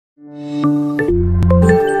Good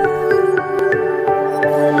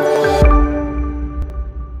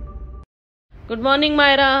morning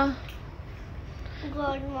Myra.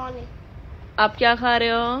 Good morning. आप क्या खा रहे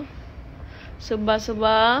हो सुबह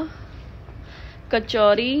सुबह?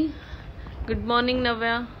 कचौरी। गुड मॉर्निंग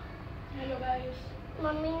नव्या। Hello guys.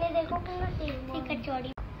 मम्मी ने देखो कितना टेस्टी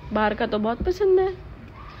कचौरी। बाहर का तो बहुत पसंद है,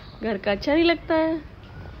 घर का अच्छा नहीं लगता है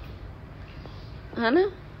ना?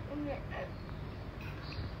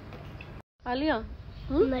 खा लिया?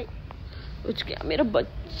 नहीं। उठ गया मेरा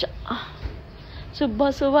बच्चा,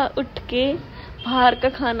 सुबह सुबह उठ के बाहर का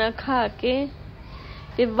खाना खा के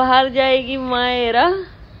फिर बाहर जाएगी मायरा।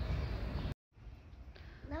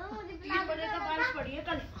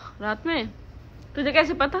 रात में तुझे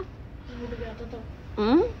कैसे पता?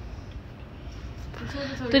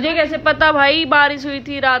 तुझे कैसे पता भाई? बारिश हुई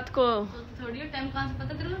थी रात को।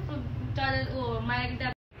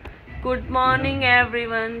 Good morning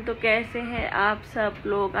everyone. तो कैसे हैं आप सब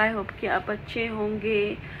लोग? आई होप कि आप अच्छे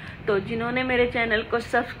होंगे। तो जिन्होंने मेरे चैनल को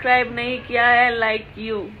सब्सक्राइब नहीं किया है लाइक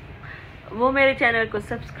यू, वो मेरे चैनल को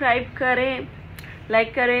सब्सक्राइब करें,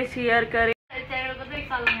 लाइक करें, शेयर करें। चैनल को तो 1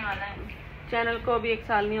 साल होने वाला है। चैनल को अभी 1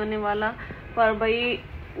 साल नहीं होने वाला, पर भाई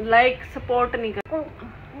लाइक सपोर्ट नहीं कर।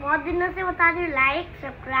 बहुत दिनों से बता रही हूँ, लाइक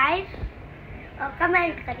सब्सक्राइब और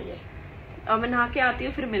कमेंट करिए। और मैं नहा के आती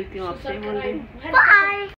हूँ फिर मिलती हूँ आपसे।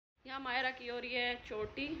 बाय। यहाँ मायरा की हो रही है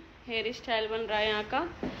चोटी, हेयर स्टाइल बन रहा है यहाँ का,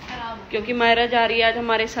 क्योंकि मायरा जा रही है आज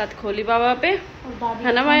हमारे साथ खोली बाबा पे,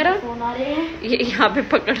 है ना मायरा? ये यहाँ पे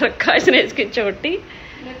पकड़ रखा है इसने इसकी चोटी।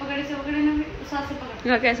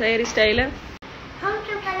 यहाँ कैसा हेयर स्टाइल है? हम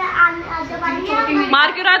क्यों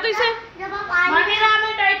मार क्यों रहा तू इसे? जब आप आएंगे ना,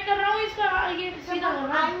 मैं टाइट कर रहा हूँ इसका, ये सीधा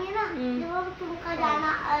आएंगे ना, जब तुमका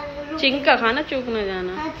जाना चिंका खाना, चूक न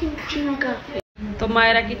जाना। चिंका। तो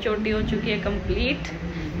मायरा की चोटी हो चुकी है कंप्लीट।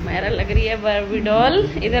 मायरा लग रही है बार्बी डॉल।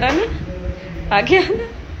 इधर आना, आ गया।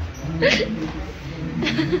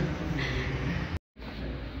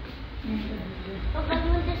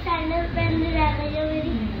 मुझे सैंडल पहनने जाना है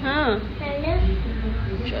मेरी। हाँ सैंडल।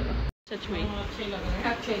 चलो सच में अच्छे लग रहे हैं,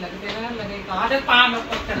 अच्छे लगते हैं, लगेगा अरे पाँव में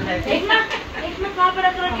पत्थर है। एक मिनट कहाँ पे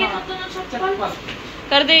रख रखी है तो चप्पल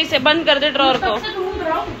कर दे, इसे बंद कर दे ड्रॉर को।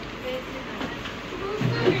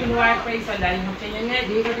 पैसा लाई हम चाहिए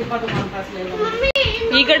घी का डिब्बा तो हमारे पास ले लो।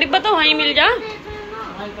 घी का डिब्बा तो वहीं मिल जा।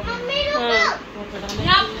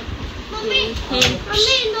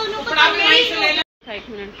 एक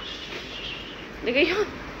मिनट देखिए,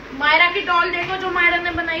 मायरा की डॉल देखो जो मायरा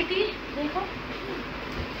ने बनाई थी, देखो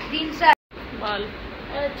 3 साल बाल।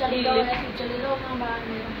 चले जाओ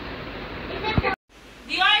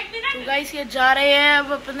तो गाइस ये जा रहे हैं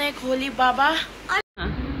अब अपने खोली बाबा।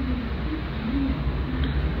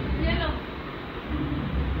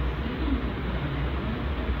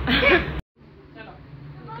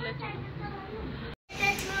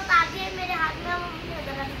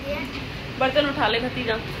 बर्तन उठा ले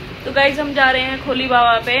भतीजा। तो गाइस हम जा रहे हैं खोली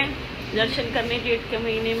बाबा पे दर्शन करने जेठ के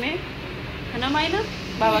महीने में, है ना मायला?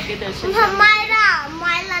 बाबा के दर्शन।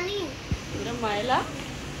 मायला नहीं, मेरा मायला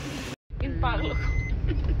इन पागलों को।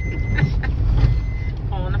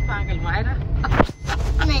 कौन पागल? मायरा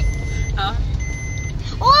नहीं। हाँ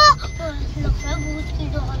ओ लगता है भूत की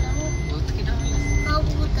डॉल है वो। भूत की डॉल? हाँ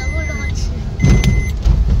भूत है वो डॉल।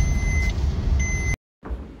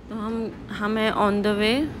 तो हम हैं ऑन द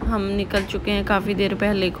वे। हम निकल चुके हैं काफ़ी देर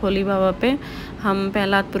पहले खोली बाबा पे। हम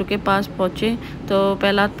पहलादपुर के पास पहुँचे। तो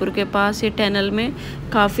पहलादपुर के पास ये टनल में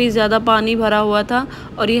काफ़ी ज़्यादा पानी भरा हुआ था,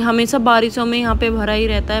 और ये हमेशा बारिशों में यहाँ पे भरा ही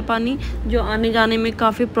रहता है पानी, जो आने जाने में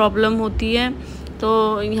काफ़ी प्रॉब्लम होती है।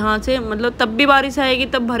 तो यहाँ से मतलब तब भी बारिश आएगी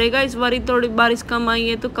तब भरेगा। इस बार थोड़ी बारिश कम आई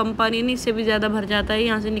है तो कम पानी नहीं, इससे भी ज़्यादा भर जाता है।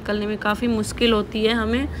 यहाँ से निकलने में काफ़ी मुश्किल होती है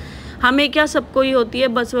हमें क्या, सबको ही होती है।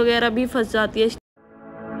 बस वगैरह भी फंस जाती है।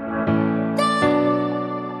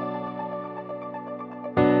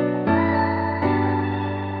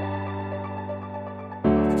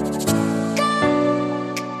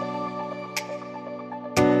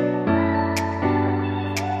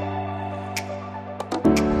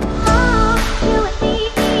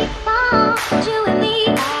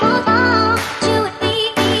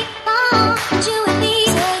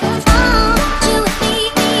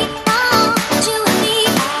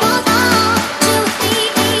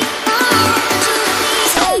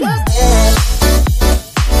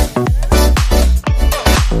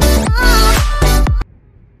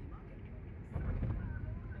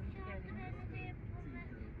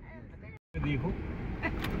 देखो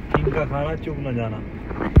इनका खाना चुप न जाना,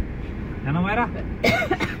 है ना मायरा?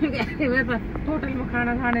 होटल में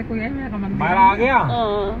खाना खाने को है मेरा मन। मायरा आ गया?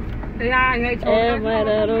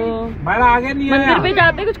 मायरा आ गया नहीं? मंदिर पे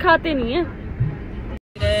जाते कुछ खाते नहीं है।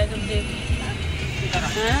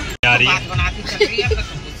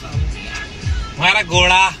 हमारा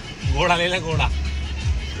घोड़ा ले ले, घोड़ा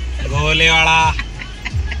गोले वाला।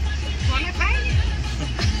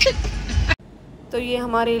 तो ये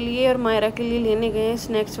हमारे लिए और मायरा के लिए लेने गए हैं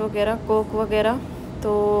स्नैक्स वगैरह, कोक वगैरह।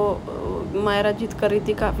 तो मायरा जिद कर रही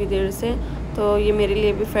थी काफ़ी देर से, तो ये मेरे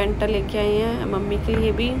लिए भी फैंटा लेके आई हैं, मम्मी के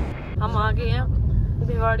लिए भी। हम आ गए हैं,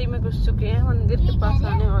 भिवाड़ी में घुस चुके हैं, मंदिर के पास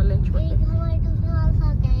आने वाले हैं। छोटे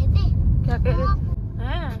क्या कह रहे हैं?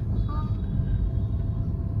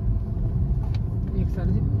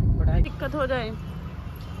 दिक्कत हो जाए।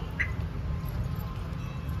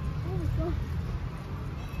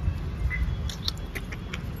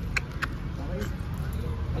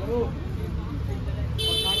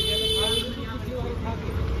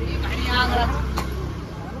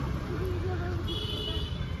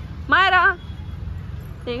 मायरा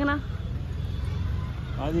देखना,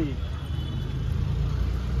 हाँ जी,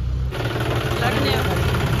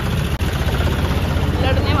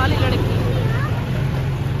 लड़ने वाली लड़की।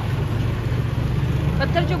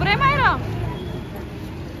 पत्थर चुभ रहे मायरा।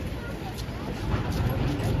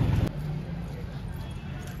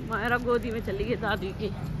 मायरा गोदी में चली गई दादी की।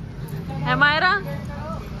 है मायरा,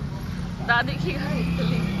 दादी की गोदी में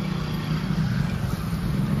चली गई।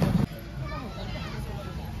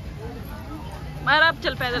 मायरा अब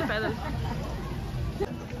चल पैदल पैदल।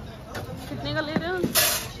 कितने का ले रहे हो?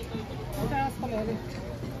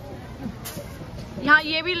 यहाँ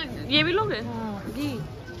ये भी लोगे? जी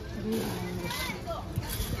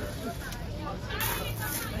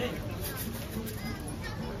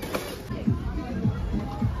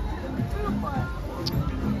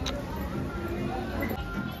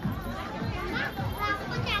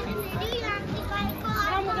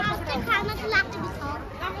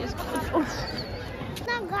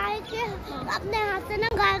गाय के अपने हाथ से ना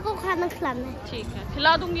गाय को खाना खिलाना है। ठीक है,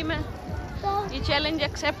 खिला दूंगी मैं। तो ये चैलेंज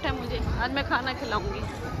एक्सेप्ट है मुझे, आज मैं खाना खिलाऊंगी।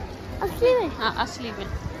 असली में? हाँ असली में।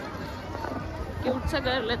 क्यूट सा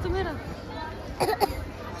गर्ल है तू मेरा।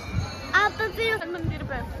 आप तो फिर मंदिर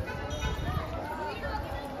पे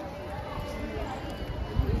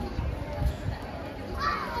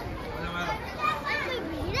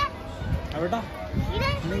बेटा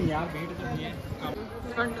नहीं यार, भीड़ तो नहीं है।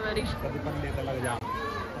 डोंट वरी, कभी पंडे तो लग जा।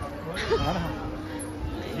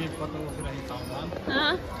 जेब का तो रही सावधान।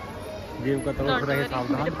 हाँ जेब का तो रही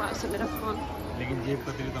सावधान। मेरे पास है मेरा फोन। लेकिन जेब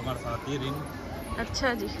का तेरी तुम्हारे साथ ही रिंग। अच्छा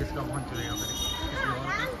जी। किसका फोन चलेगा मेरे?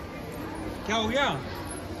 क्या हो गया?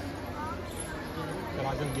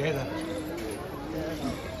 चला चल गया इधर।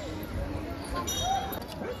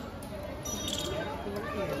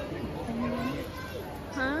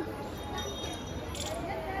 हाँ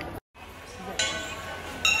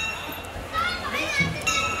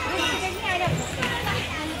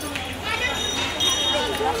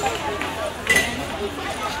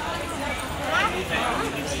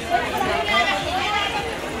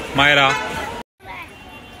मायरा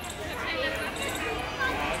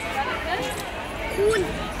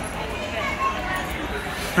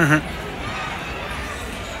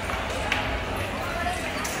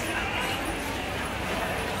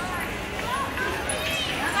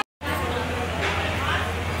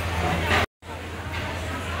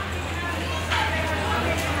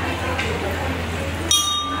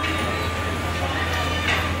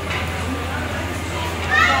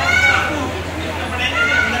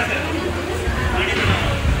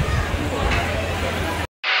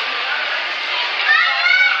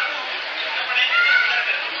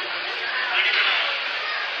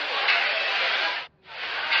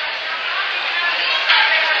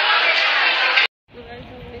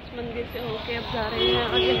मंदिर से होके अब जा रहे हैं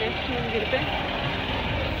आगे नेक्स्ट मंदिर पे,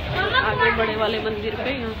 आगे बड़े वाले मंदिर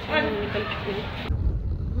पे। यहाँ से हम निकल चुके हैं।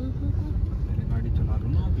 गाड़ी चला लो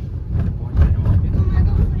ना, अभी पहुंच जाए वहाँ पे।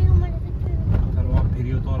 अगर आप फ्री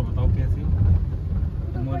हो तो और बताओ कैसे हो?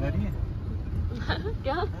 तुम उधर ही है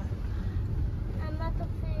क्या?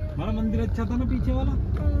 हमारा मंदिर अच्छा था ना पीछे वाला।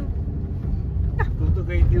 तू तो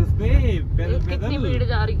गई थी उस पे पैदल पैदल। कितनी भीड़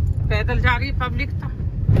जा रही, पैदल जा रही पब्लिक था।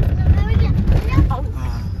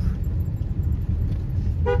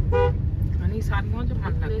 सारियों जो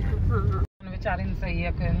मन लगे। बेचारी ने सही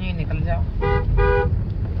है कि यहीं निकल जाओ,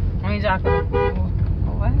 वहीं जाकर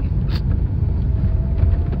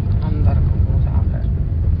अंदर को जाकर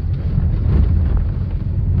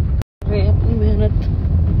अपनी मेहनत।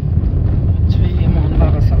 अच्छा ये मोहन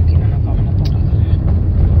बाबा सबकी मनोकामना पूरा करे,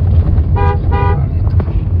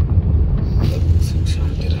 सुख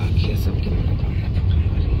शांति रखिए, सबकी मनोकामना पूरा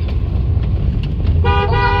करे।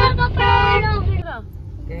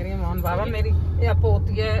 मोहन बाबा मेरी या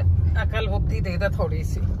पोती है, अकल बुद्धि दे दे थोड़ी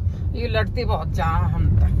सी, ये लड़ती बहुत जा हम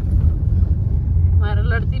तक। हमारा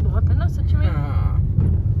लड़ती बहुत है ना सच में।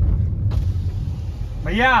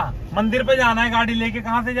 भैया मंदिर पे जाना है, गाड़ी लेके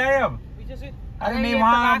कहाँ से जाए अब? पीछे से। अरे नहीं,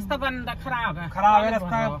 वहाँ रास्ता बंद खराब है,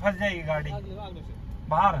 रास्ता फंस जाएगी गाड़ी।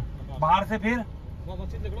 बाहर से फिर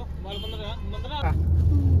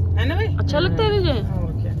है ना भाई? अच्छा लगता है तुझे?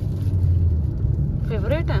 और क्या,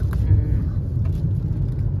 फेवरेट है।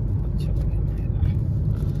 अच्छा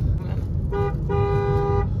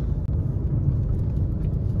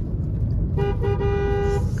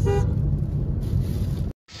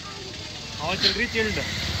हवा चल रही चिल्ड।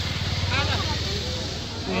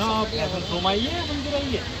 यहाँ घुमाइए मंदिर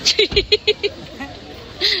आइए।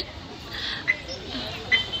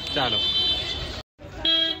 चलो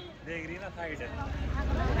देख रही ना साइड है,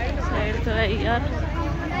 साइड तो है यार।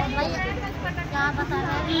 क्या बता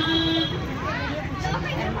रहा है?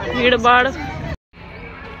 भीड़ भाड़।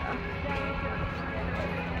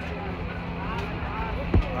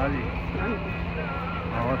 हाँ जी,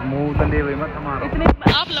 और मुँह तले हुए मत हमारा। इतने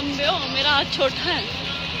आप लंबे हो, मेरा हाथ छोटा है।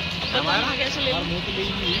 हमारा कैसे ले मुँह तो ले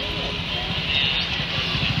ही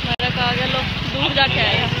मेरा कहा गया, लो दूर जाके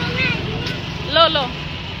आया। लो लो।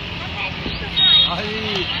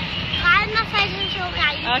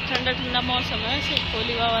 आज ठंडा ठंडा मौसम है, सिर्फ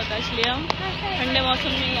होली बाबा का, इसलिए हम ठंडे मौसम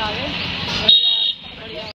में ही आ गए।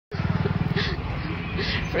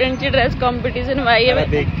 फ्रेंची ड्रेस कंपटीशन भाई है।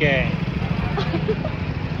 देख के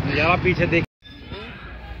जरा पीछे देख।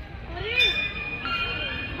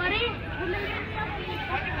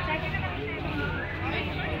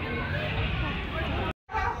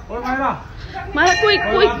 मारा कोई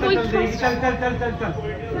कोई कोई चल।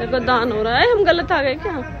 देखो दान हो रहा है, हम गलत आ गए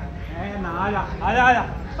क्या? आजा।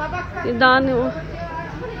 ये दान है वो।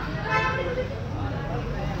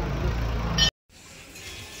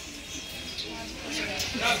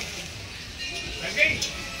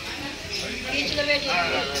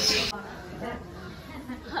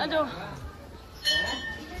 आ जाओ।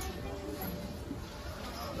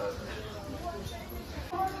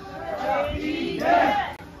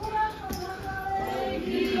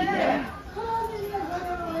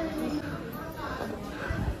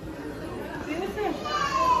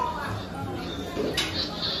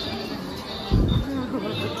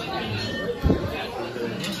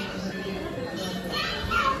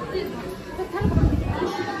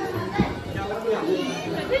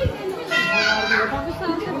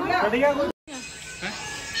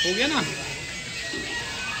 हो गया ना,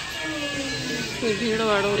 कोई भीड़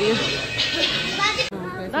भाड़ हो रही है।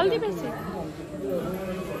 डाल दी पैसे।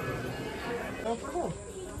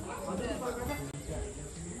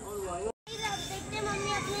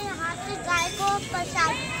 मम्मी अपने हाथ से गाय को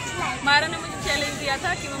प्रसाद खिलाए। मारा ने मुझे चैलेंज दिया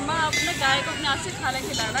था कि मम्मा अपने गाय को अपने हाथ से खाना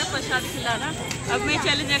खिलाना, प्रसाद खिलाना। अब मैं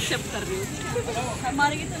चैलेंज एक्सेप्ट कर रही हूँ।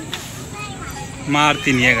 मारेगी तो नहीं? मारती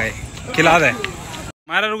नहीं है गाय, खिला दे।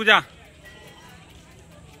 मारा रुक जा।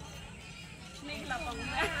 नहीं खिला पाऊंगा।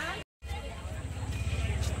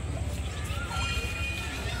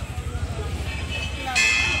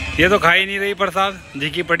 ये तो खा ही नहीं रही प्रसाद,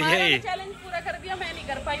 झिकी पड़ी है ये। चैलेंज पूरा कर दिया, मैं नहीं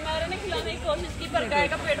कर पाई। मारा ने खिलाने की कोशिश की पर गाय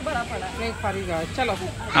का पेट भरा पड़ा। नहीं पारी गाय। चलो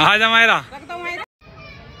आ जा मायरा। रख दो मायरा।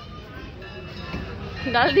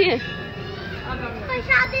 डाल दिए।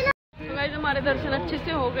 प्रसाद तो गाइस हमारे दर्शन अच्छे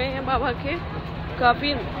से हो गए हैं बाबा के।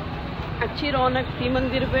 काफ़ी अच्छी रौनक थी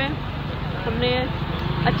मंदिर पे। हमने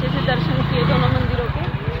अच्छे से दर्शन किए दोनों मंदिरों के।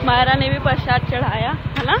 मायरा ने भी प्रसाद चढ़ाया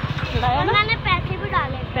है ना? चढ़ाया ना? मैंने पैसे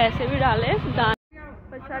भी डाले। दान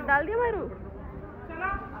प्रसाद डाल दिया मारू।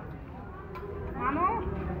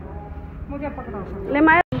 मुझे पकड़ो। ले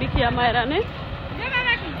मायरा भी किया मायरा ने।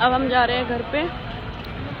 अब हम जा रहे हैं घर पे।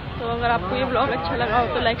 तो अगर आपको ये ब्लॉग अच्छा लगा हो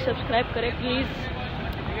तो लाइक सब्सक्राइब करें प्लीज़।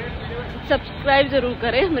 सब्सक्राइब ज़रूर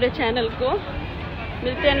करें मेरे चैनल को।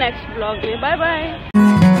 मिलते हैं नेक्स्ट ब्लॉग में। Bye bye.